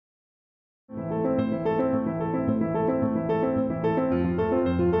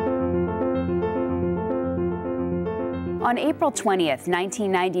On April 20th,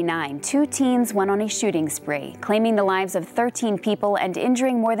 1999, two teens went on a shooting spree, claiming the lives of 13 people and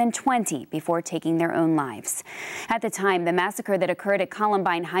injuring more than 20 before taking their own lives. At the time, the massacre that occurred at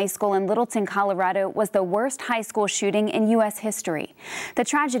Columbine High School in Littleton, Colorado, was the worst high school shooting in U.S. history. The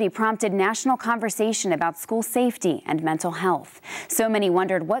tragedy prompted national conversation about school safety and mental health. So many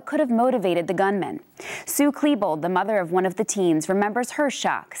wondered what could have motivated the gunman. Sue Klebold, the mother of one of the teens, remembers her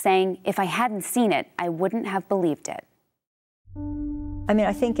shock, saying, "If I hadn't seen it, I wouldn't have believed it." I mean,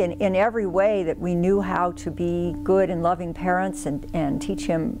 I think in every way that we knew how to be good and loving parents and teach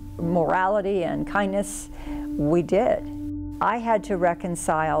him morality and kindness, we did. I had to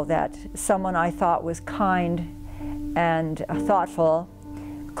reconcile that someone I thought was kind and thoughtful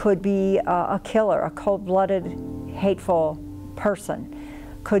could be a killer, a cold-blooded, hateful person,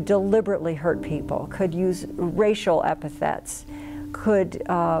 could deliberately hurt people, could use racial epithets, could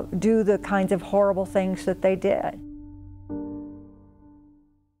do the kinds of horrible things that they did.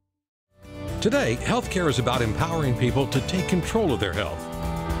 Today, healthcare is about empowering people to take control of their health.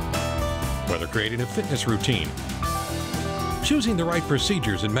 Whether creating a fitness routine, choosing the right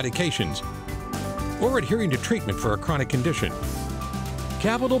procedures and medications, or adhering to treatment for a chronic condition.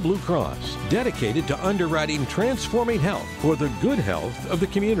 Capital Blue Cross, dedicated to underwriting transforming health for the good health of the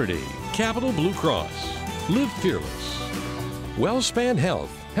community. Capital Blue Cross. Live fearless. WellSpan Health,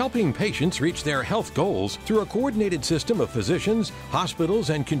 helping patients reach their health goals through a coordinated system of physicians, hospitals,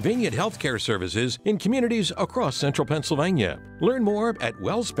 and convenient healthcare services in communities across central Pennsylvania. Learn more at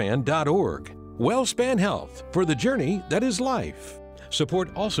wellspan.org. WellSpan Health, for the journey that is life. Support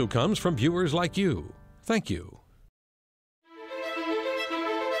also comes from viewers like you. Thank you.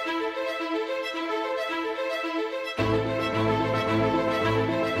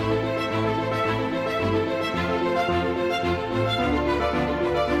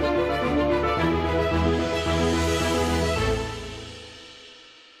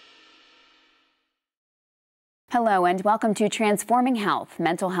 Hello and welcome to Transforming Health,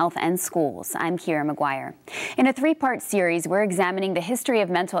 Mental Health and Schools. I'm Kira McGuire. In a three-part series, we're examining the history of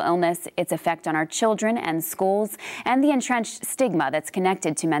mental illness, its effect on our children and schools, and the entrenched stigma that's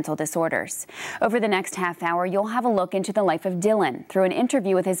connected to mental disorders. Over the next half hour, you'll have a look into the life of Dylan through an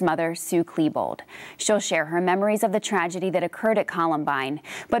interview with his mother, Sue Klebold. She'll share her memories of the tragedy that occurred at Columbine,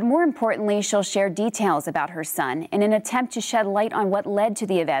 but more importantly, she'll share details about her son in an attempt to shed light on what led to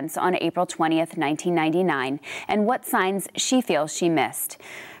the events on April 20th, 1999, and what signs she feels she missed.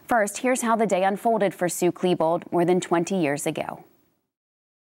 First, here's how the day unfolded for Sue Klebold more than 20 years ago.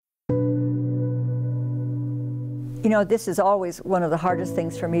 You know, this is always one of the hardest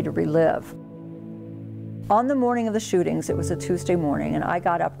things for me to relive. On the morning of the shootings, it was a Tuesday morning, and I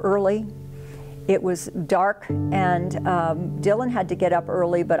got up early. It was dark, and Dylan had to get up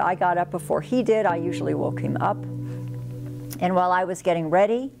early, but I got up before he did. I usually woke him up. And while I was getting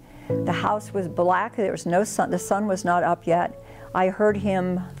ready, the house was black, there was no sun, the sun was not up yet. I heard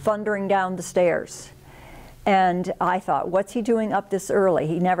him thundering down the stairs. And I thought, what's he doing up this early?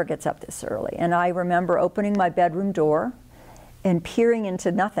 He never gets up this early. And I remember opening my bedroom door and peering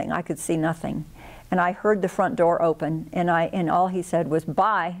into nothing. I could see nothing. And I heard the front door open, and all he said was,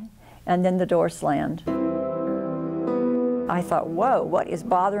 "Bye," and then the door slammed. I thought, whoa, what is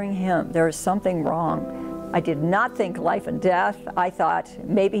bothering him? There is something wrong. I did not think life and death. I thought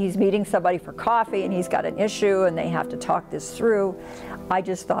maybe he's meeting somebody for coffee and he's got an issue and they have to talk this through. I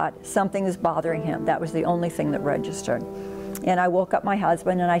just thought something is bothering him. That was the only thing that registered. And I woke up my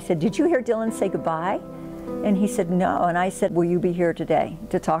husband and I said, "Did you hear Dylan say goodbye?" And he said, "No." And I said, "Will you be here today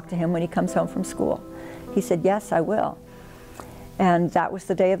to talk to him when he comes home from school?" He said, "Yes, I will." And that was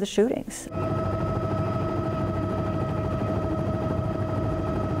the day of the shootings.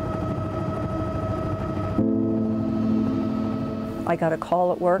 I got a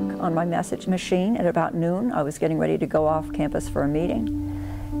call at work on my message machine at about noon. I was getting ready to go off campus for a meeting.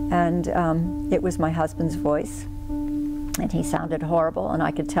 And it was my husband's voice. And he sounded horrible, and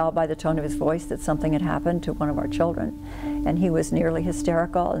I could tell by the tone of his voice that something had happened to one of our children. And he was nearly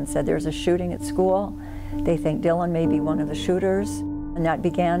hysterical and said, "There's a shooting at school. They think Dylan may be one of the shooters." And that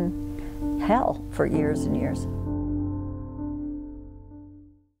began hell for years and years.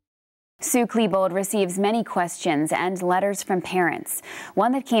 Sue Klebold receives many questions and letters from parents.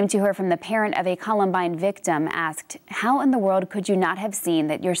 One that came to her from the parent of a Columbine victim asked, "How in the world could you not have seen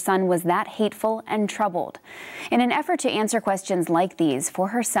that your son was that hateful and troubled?" In an effort to answer questions like these for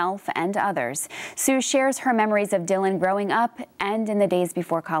herself and others, Sue shares her memories of Dylan growing up and in the days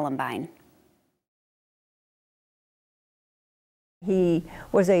before Columbine. He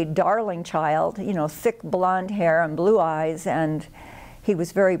was a darling child, you know, thick blonde hair and blue eyes, and he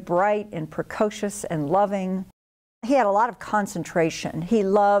was very bright and precocious and loving. He had a lot of concentration. He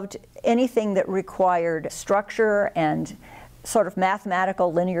loved anything that required structure and sort of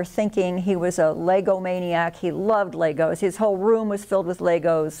mathematical linear thinking. He was a Lego maniac. He loved Legos. His whole room was filled with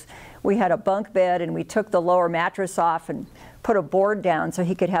Legos. We had a bunk bed, and we took the lower mattress off and put a board down so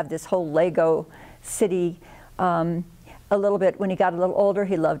he could have this whole Lego city. A little bit, when he got a little older,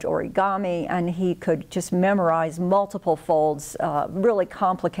 he loved origami, and he could just memorize multiple folds, really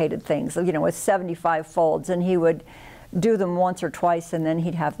complicated things, you know, with 75 folds, and he would do them once or twice, and then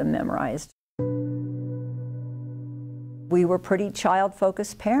he'd have them memorized. We were pretty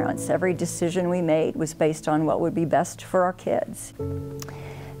child-focused parents. Every decision we made was based on what would be best for our kids.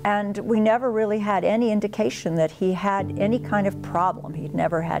 And we never really had any indication that he had any kind of problem. He'd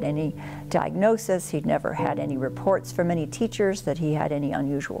never had any diagnosis. He'd never had any reports from any teachers that he had any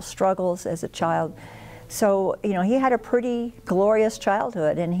unusual struggles as a child. So, you know, he had a pretty glorious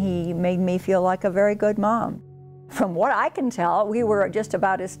childhood, and he made me feel like a very good mom. From what I can tell, we were just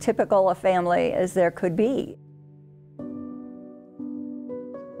about as typical a family as there could be.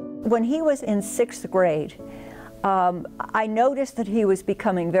 When he was in 6th grade, I noticed that he was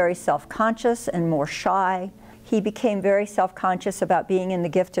becoming very self-conscious and more shy. He became very self-conscious about being in the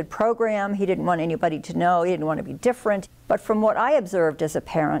gifted program. He didn't want anybody to know. He didn't want to be different. But from what I observed as a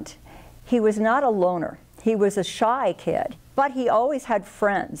parent, he was not a loner. He was a shy kid. But he always had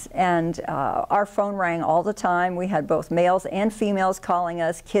friends, and our phone rang all the time. We had both males and females calling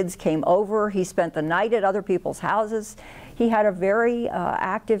us. Kids came over. He spent the night at other people's houses. He had a very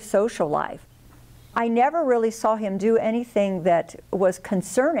active social life. I never really saw him do anything that was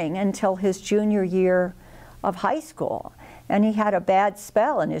concerning until his junior year of high school. And he had a bad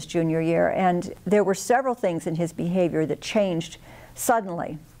spell in his junior year, and there were several things in his behavior that changed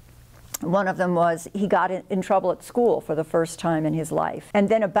suddenly. One of them was he got in trouble at school for the first time in his life. And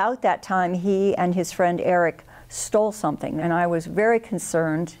then about that time, he and his friend Eric stole something, and I was very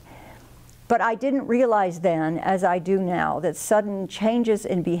concerned. But I didn't realize then, as I do now, that sudden changes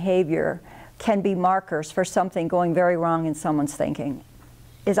in behavior can be markers for something going very wrong in someone's thinking.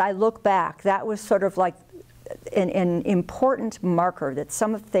 As I look back, that was sort of like an important marker that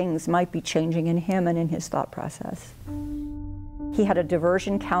some of things might be changing in him and in his thought process. He had a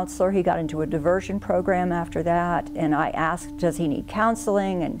diversion counselor. He got into a diversion program after that, and I asked, does he need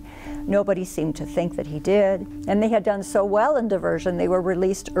counseling? And nobody seemed to think that he did. And they had done so well in diversion, they were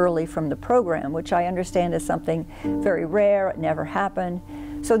released early from the program, which I understand is something very rare. It never happened.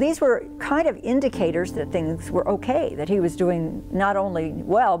 So these were kind of indicators that things were okay, that he was doing not only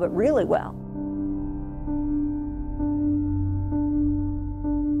well, but really well.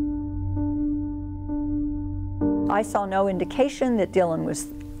 I saw no indication that Dylan was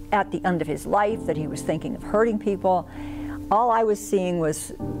at the end of his life, that he was thinking of hurting people. All I was seeing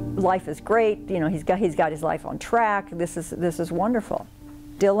was life is great, you know, he's got his life on track, this is wonderful.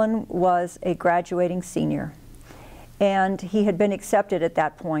 Dylan was a graduating senior, and he had been accepted at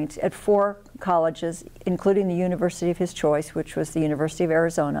that point at 4 colleges, including the university of his choice, which was the University of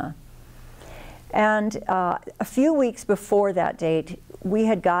Arizona. And a few weeks before that date, we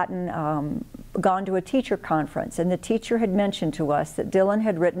had gone to a teacher conference, and the teacher had mentioned to us that Dylan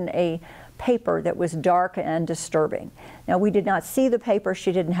had written a paper that was dark and disturbing. Now, we did not see the paper.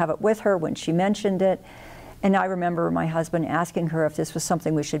 She didn't have it with her when she mentioned it. And I remember my husband asking her if this was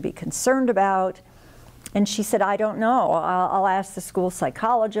something we should be concerned about. And she said, I don't know. I'll ask the school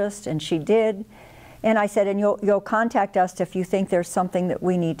psychologist. And she did. And I said, and you'll contact us if you think there's something that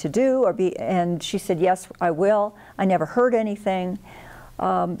we need to do or be. And she said, yes, I will. I never heard anything.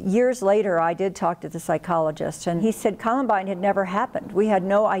 Years later, I did talk to the psychologist, and he said Columbine had never happened. We had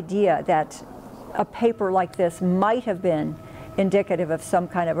no idea that a paper like this might have been indicative of some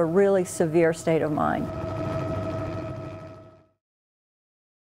kind of a really severe state of mind.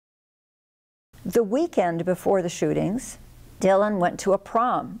 The weekend before the shootings, Dylan went to a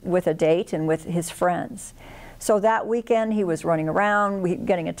prom with a date and with his friends. So that weekend he was running around,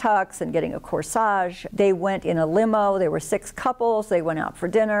 getting a tux and getting a corsage. They went in a limo. There were 6 couples. They went out for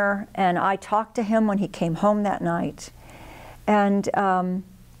dinner. And I talked to him when he came home that night. And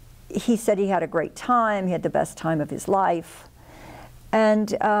he said he had a great time. He had the best time of his life.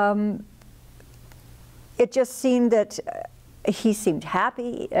 And it just seemed that he seemed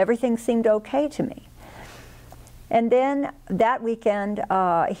happy. Everything seemed okay to me. And then that weekend,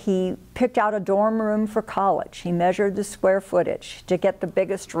 he picked out a dorm room for college. He measured the square footage to get the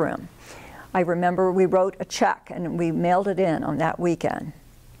biggest room. I remember we wrote a check and we mailed it in on that weekend.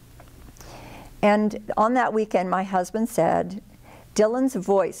 And on that weekend, my husband said, Dylan's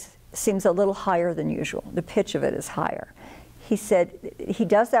voice seems a little higher than usual. The pitch of it is higher. he said, he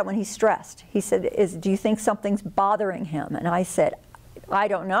does that when he's stressed. He said, do you think something's bothering him? And I said, I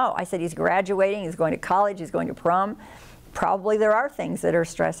don't know. I said, he's graduating, he's going to college, he's going to prom. Probably there are things that are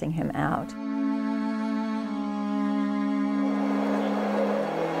stressing him out.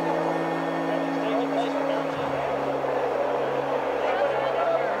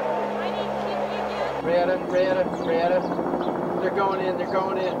 Ready. They're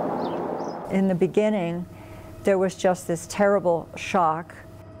going in. In the beginning, there was just this terrible shock.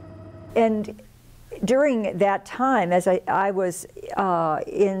 And during that time, as I was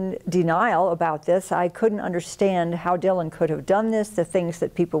in denial about this, I couldn't understand how Dylan could have done this, the things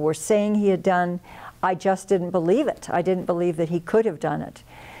that people were saying he had done. I just didn't believe it. I didn't believe that he could have done it.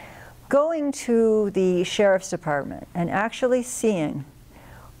 Going to the sheriff's department and actually seeing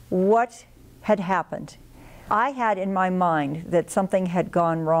what had happened, I had in my mind that something had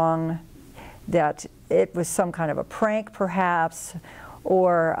gone wrong, that it was some kind of a prank perhaps,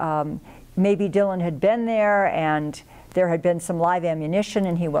 or maybe Dylan had been there and there had been some live ammunition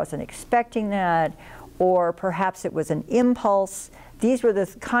and he wasn't expecting that, or perhaps it was an impulse. These were the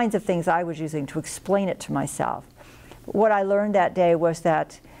kinds of things I was using to explain it to myself. What I learned that day was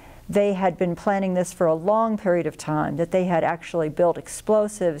that they had been planning this for a long period of time, that they had actually built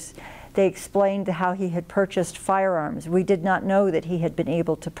explosives. They explained how he had purchased firearms. We did not know that he had been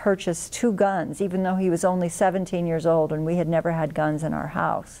able to purchase 2 guns, even though he was only 17 years old and we had never had guns in our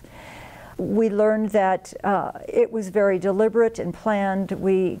house. We learned that it was very deliberate and planned.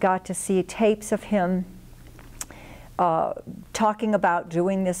 We got to see tapes of him talking about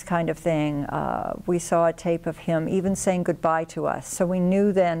doing this kind of thing. We saw a tape of him even saying goodbye to us. So we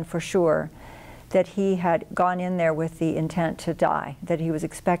knew then for sure that he had gone in there with the intent to die, that he was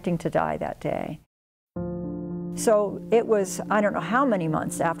expecting to die that day. So it was, I don't know how many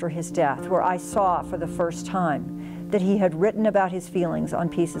months after his death, where I saw for the first time that he had written about his feelings on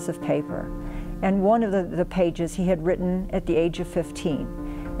pieces of paper. And one of the pages he had written at the age of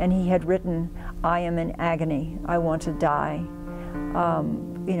 15. And he had written, I am in agony, I want to die.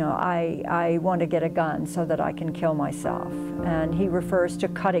 You know, I want to get a gun so that I can kill myself. And he refers to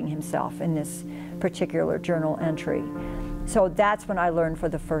cutting himself in this particular journal entry. So that's when I learned for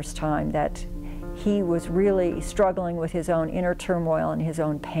the first time that he was really struggling with his own inner turmoil and his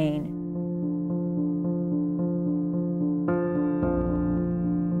own pain.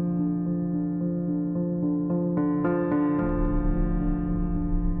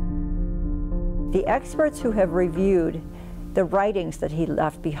 The experts who have reviewed the writings that he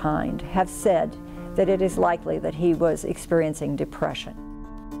left behind have said that it is likely that he was experiencing depression.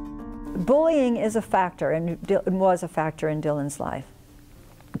 Bullying is a factor and was a factor in Dylan's life.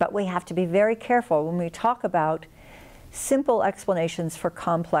 But we have to be very careful when we talk about simple explanations for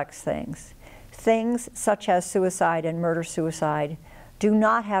complex things. Things such as suicide and murder-suicide do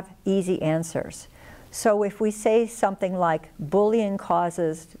not have easy answers. So if we say something like bullying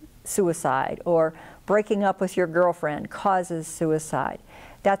causes suicide or breaking up with your girlfriend causes suicide,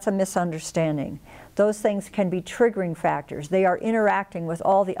 that's a misunderstanding. Those things can be triggering factors. They are interacting with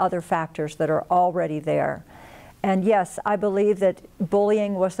all the other factors that are already there. And yes, I believe that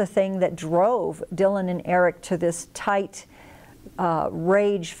bullying was the thing that drove Dylan and Eric to this tight,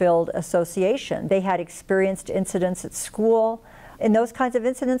 rage-filled association. They had experienced incidents at school, and those kinds of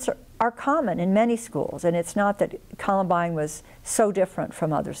incidents are common in many schools, and it's not that Columbine was so different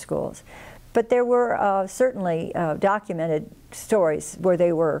from other schools. But there were certainly documented stories where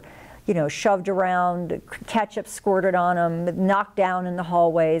they were, you know, shoved around, ketchup squirted on them, knocked down in the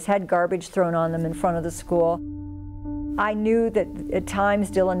hallways, had garbage thrown on them in front of the school. I knew that at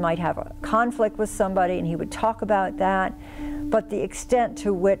times Dylan might have a conflict with somebody and he would talk about that, but the extent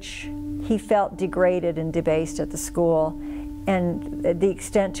to which he felt degraded and debased at the school and the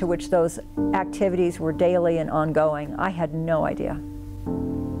extent to which those activities were daily and ongoing, I had no idea.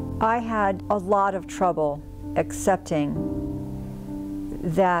 I had a lot of trouble accepting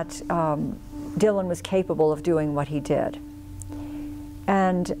that Dylan was capable of doing what he did.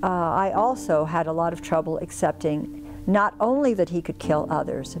 And I also had a lot of trouble accepting not only that he could kill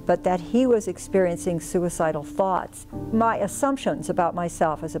others, but that he was experiencing suicidal thoughts. My assumptions about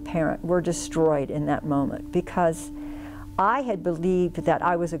myself as a parent were destroyed in that moment because I had believed that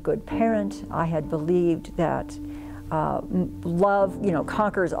I was a good parent. I had believed that love, you know,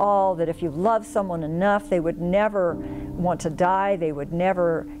 conquers all, that if you love someone enough, they would never want to die, they would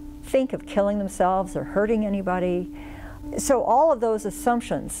never think of killing themselves or hurting anybody. So all of those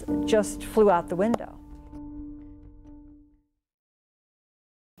assumptions just flew out the window.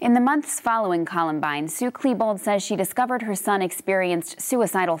 In the months following Columbine, Sue Klebold says she discovered her son experienced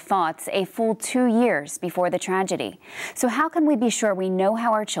suicidal thoughts a full 2 years before the tragedy. So how can we be sure we know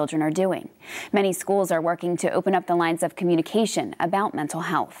how our children are doing? Many schools are working to open up the lines of communication about mental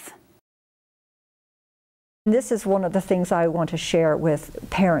health. This is one of the things I want to share with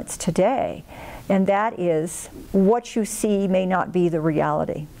parents today, and that is what you see may not be the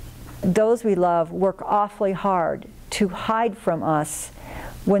reality. Those we love work awfully hard to hide from us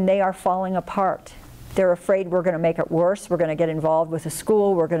when they are falling apart. They're afraid we're going to make it worse, we're going to get involved with the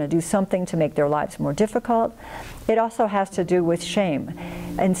school, we're going to do something to make their lives more difficult. It also has to do with shame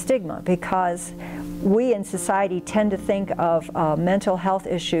and stigma, because we in society tend to think of mental health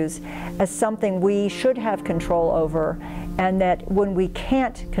issues as something we should have control over, and that when we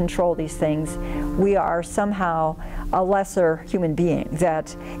can't control these things, we are somehow a lesser human being,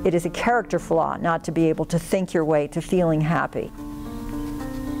 that it is a character flaw not to be able to think your way to feeling happy.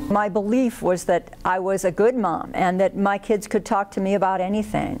 My belief was that I was a good mom and that my kids could talk to me about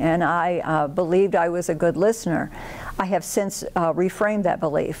anything, and I believed I was a good listener. I have since reframed that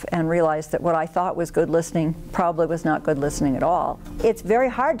belief and realized that what I thought was good listening probably was not good listening at all. It's very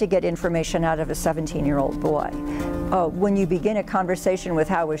hard to get information out of a 17-year-old boy. When you begin a conversation with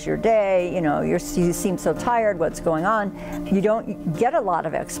how was your day, you seem so tired, what's going on, you don't get a lot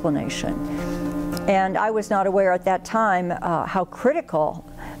of explanation. And I was not aware at that time how critical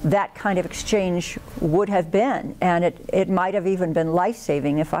that kind of exchange would have been, and it might have even been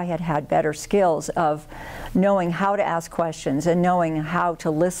life-saving if I had had better skills of knowing how to ask questions and knowing how to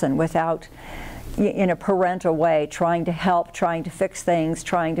listen without, in a parental way, trying to help, trying to fix things,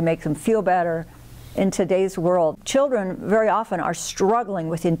 trying to make them feel better. In today's world, children very often are struggling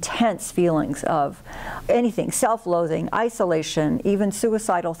with intense feelings of anything, self-loathing, isolation, even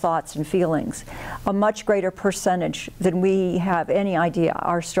suicidal thoughts and feelings. A much greater percentage than we have any idea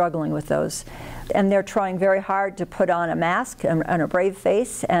are struggling with those. And they're trying very hard to put on a mask and a brave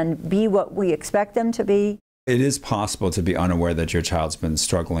face and be what we expect them to be. It is possible to be unaware that your child's been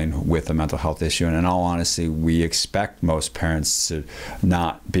struggling with a mental health issue, and in all honesty, we expect most parents to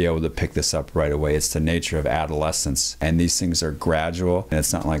not be able to pick this up right away. It's the nature of adolescence, and these things are gradual, and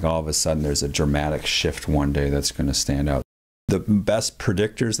it's not like all of a sudden there's a dramatic shift one day that's going to stand out. The best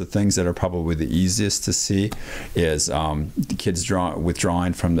predictors, the things that are probably the easiest to see, is kids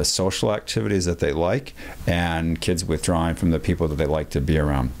withdrawing from the social activities that they like, and kids withdrawing from the people that they like to be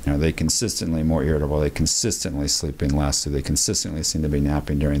around. They consistently more irritable, they consistently sleeping less, or they consistently seem to be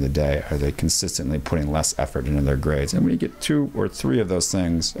napping during the day, or they consistently putting less effort into their grades. And when you get 2 or 3 of those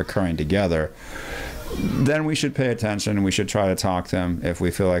things occurring together, then we should pay attention and we should try to talk to them. If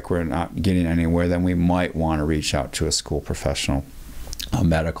we feel like we're not getting anywhere, then we might want to reach out to a school professional, a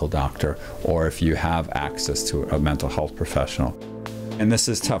medical doctor, or if you have access to a mental health professional. And this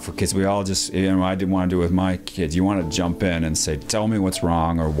is tough because we all just, I didn't want to do it with my kids. You want to jump in and say, tell me what's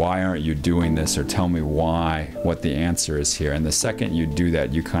wrong, or why aren't you doing this, or tell me why, what the answer is here. And the second you do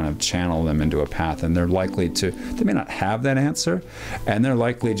that, you kind of channel them into a path, and they're likely to, they may not have that answer, and they're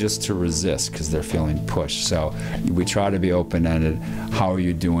likely just to resist because they're feeling pushed. So we try to be open-ended. How are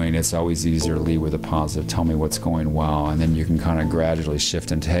you doing? It's always easier to lead with a positive. Tell me what's going well, and then you can kind of gradually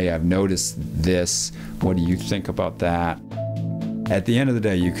shift into, hey, I've noticed this. What do you think about that? At the end of the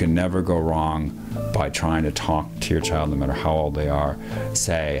day, you can never go wrong by trying to talk to your child, no matter how old they are.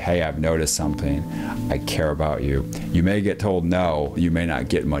 Say, hey, I've noticed something. I care about you. You may get told no, you may not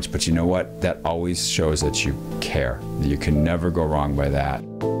get much, but you know what? That always shows that you care. You can never go wrong by that.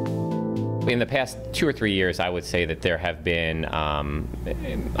 In the past 2 or 3 years, I would say that there have been,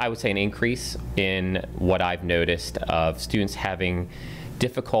 I would say, an increase in what I've noticed of students having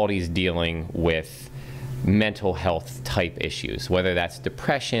difficulties dealing with mental health type issues, whether that's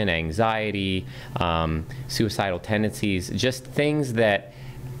depression, anxiety, suicidal tendencies, just things that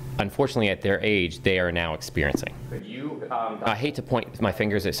unfortunately at their age they are now experiencing. I hate to point my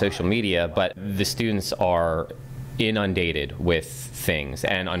fingers at social media, but the students are inundated with things,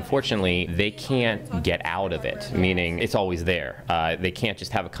 and unfortunately they can't get out of it, meaning it's always there. They can't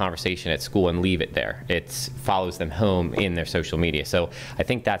just have a conversation at school and leave it there. It follows them home in their social media. So I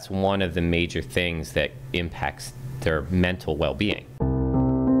think that's one of the major things that impacts their mental well-being.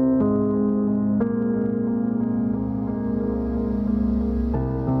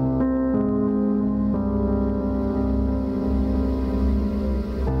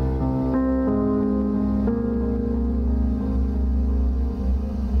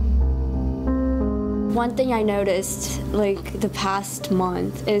 One thing I noticed like the past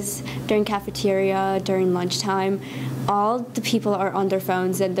month is during cafeteria, during lunchtime, all the people are on their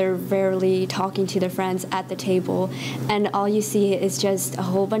phones and they're rarely talking to their friends at the table, and all you see is just a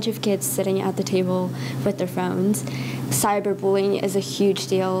whole bunch of kids sitting at the table with their phones. Cyberbullying is a huge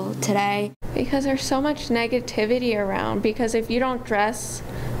deal today. Because there's so much negativity around, because if you don't dress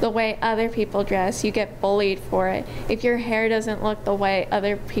the way other people dress, you get bullied for it. If your hair doesn't look the way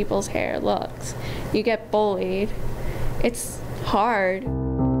other people's hair looks, you get bullied. It's hard.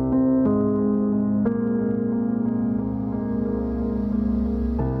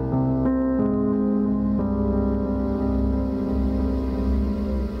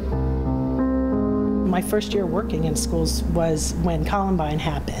 My first year working in schools was when Columbine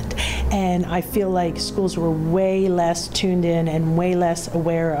happened, and I feel like schools were way less tuned in and way less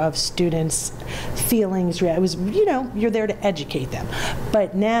aware of students' feelings. It was, you know, you're there to educate them.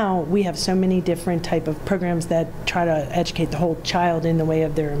 But now we have so many different type of programs that try to educate the whole child in the way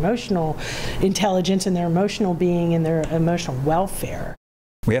of their emotional intelligence and their emotional being and their emotional welfare.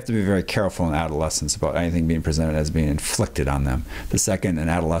 We have to be very careful in adolescence about anything being presented as being inflicted on them. The second an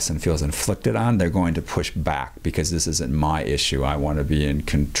adolescent feels inflicted on, they're going to push back because this isn't my issue. I want to be in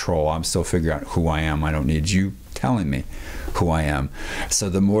control. I'm still figuring out who I am. I don't need you telling me who I am. So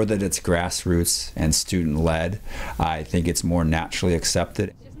the more that it's grassroots and student-led, I think it's more naturally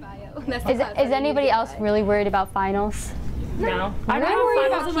accepted. Is anybody else really worried about finals? No. I'm not worried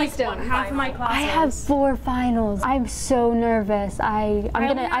about like half of my classes. I have 4 finals. I'm so nervous. I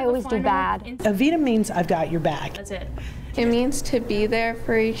always do bad. Avita means I've got your back. That's it. It means to be there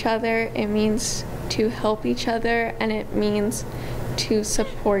for each other, it means to help each other, and it means to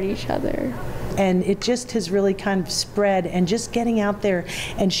support each other. And it just has really kind of spread, and just getting out there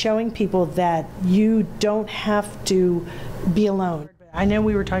and showing people that you don't have to be alone. I know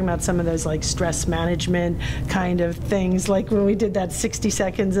we were talking about some of those like stress management kind of things, like when we did that 60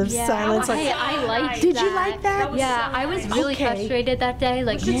 seconds of silence. I liked that. Did you like that? Yeah, I was really frustrated that day.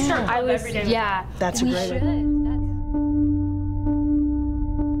 Like, We should start every day. Yeah. That's a great idea.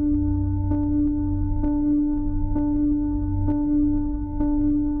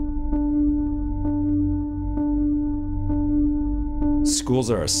 Schools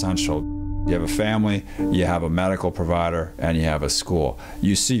are essential. You have a family, you have a medical provider, and you have a school.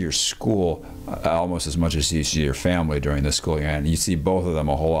 You see your school almost as much as you see your family during the school year, and you see both of them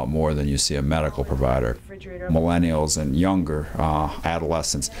a whole lot more than you see a medical provider. Millennials and younger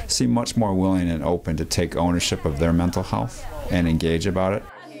adolescents seem much more willing and open to take ownership of their mental health and engage about it.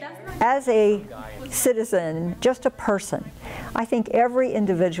 As a citizen, just a person, I think every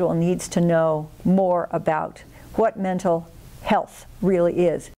individual needs to know more about what mental health really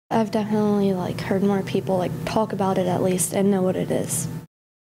is. I've definitely like heard more people like talk about it at least and know what it is.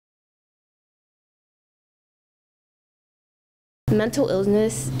 Mental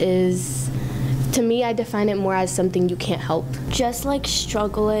illness is, to me, I define it more as something you can't help. Just like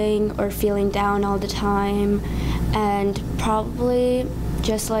struggling or feeling down all the time, and probably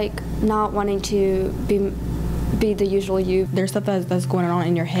just like not wanting to be the usual you. There's stuff that's going on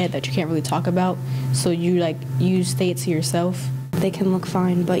in your head that you can't really talk about, so you stay it to yourself. They can look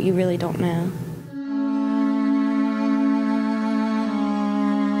fine, but you really don't know.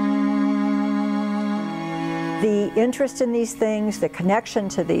 The interest in these things, the connection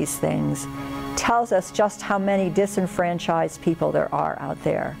to these things, tells us just how many disenfranchised people there are out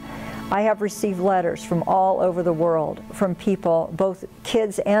there. I have received letters from all over the world from people, both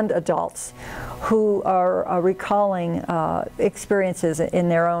kids and adults, who are recalling experiences in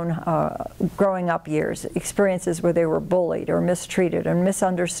their own growing up years, experiences where they were bullied or mistreated or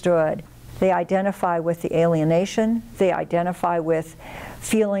misunderstood. They identify with the alienation, they identify with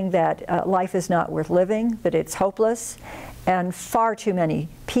feeling that life is not worth living, that it's hopeless, and far too many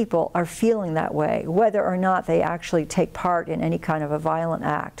people are feeling that way, whether or not they actually take part in any kind of a violent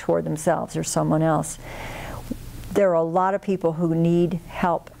act toward themselves or someone else. There are a lot of people who need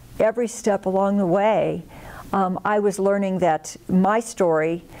help. Every step along the way, I was learning that my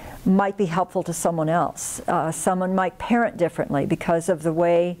story might be helpful to someone else. Someone might parent differently because of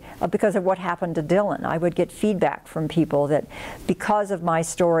what happened to Dylan. I would get feedback from people that because of my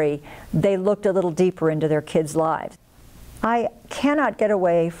story, they looked a little deeper into their kids' lives. I cannot get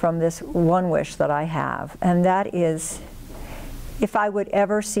away from this one wish that I have, and that is, if I would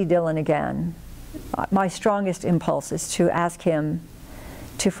ever see Dylan again, my strongest impulse is to ask him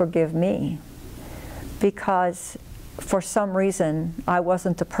to forgive me, because for some reason I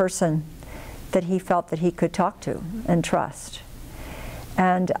wasn't the person that he felt that he could talk to and trust.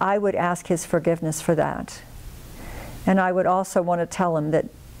 And I would ask his forgiveness for that. And I would also want to tell him that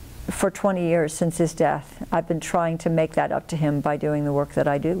for 20 years since his death. I've been trying to make that up to him by doing the work that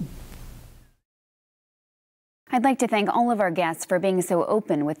I do. I'd like to thank all of our guests for being so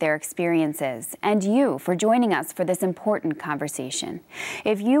open with their experiences, and you for joining us for this important conversation.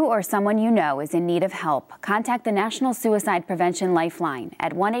 If you or someone you know is in need of help, contact the National Suicide Prevention Lifeline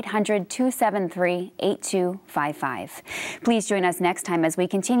at 1-800-273-8255. Please join us next time as we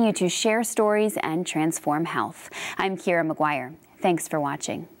continue to share stories and transform health. I'm Kira McGuire. Thanks for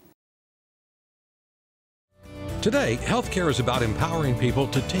watching. Today, healthcare is about empowering people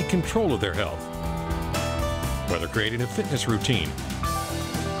to take control of their health. Whether creating a fitness routine,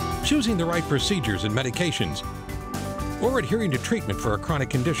 choosing the right procedures and medications, or adhering to treatment for a chronic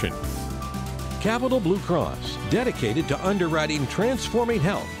condition. Capital Blue Cross, dedicated to underwriting transforming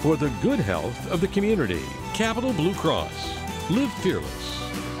health for the good health of the community. Capital Blue Cross. Live fearless.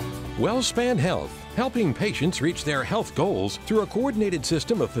 WellSpan Health, helping patients reach their health goals through a coordinated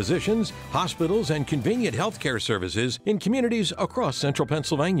system of physicians, hospitals, and convenient healthcare services in communities across central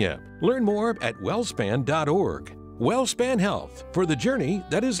Pennsylvania. Learn more at wellspan.org. WellSpan Health, for the journey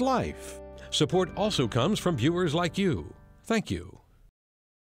that is life. Support also comes from viewers like you. Thank you.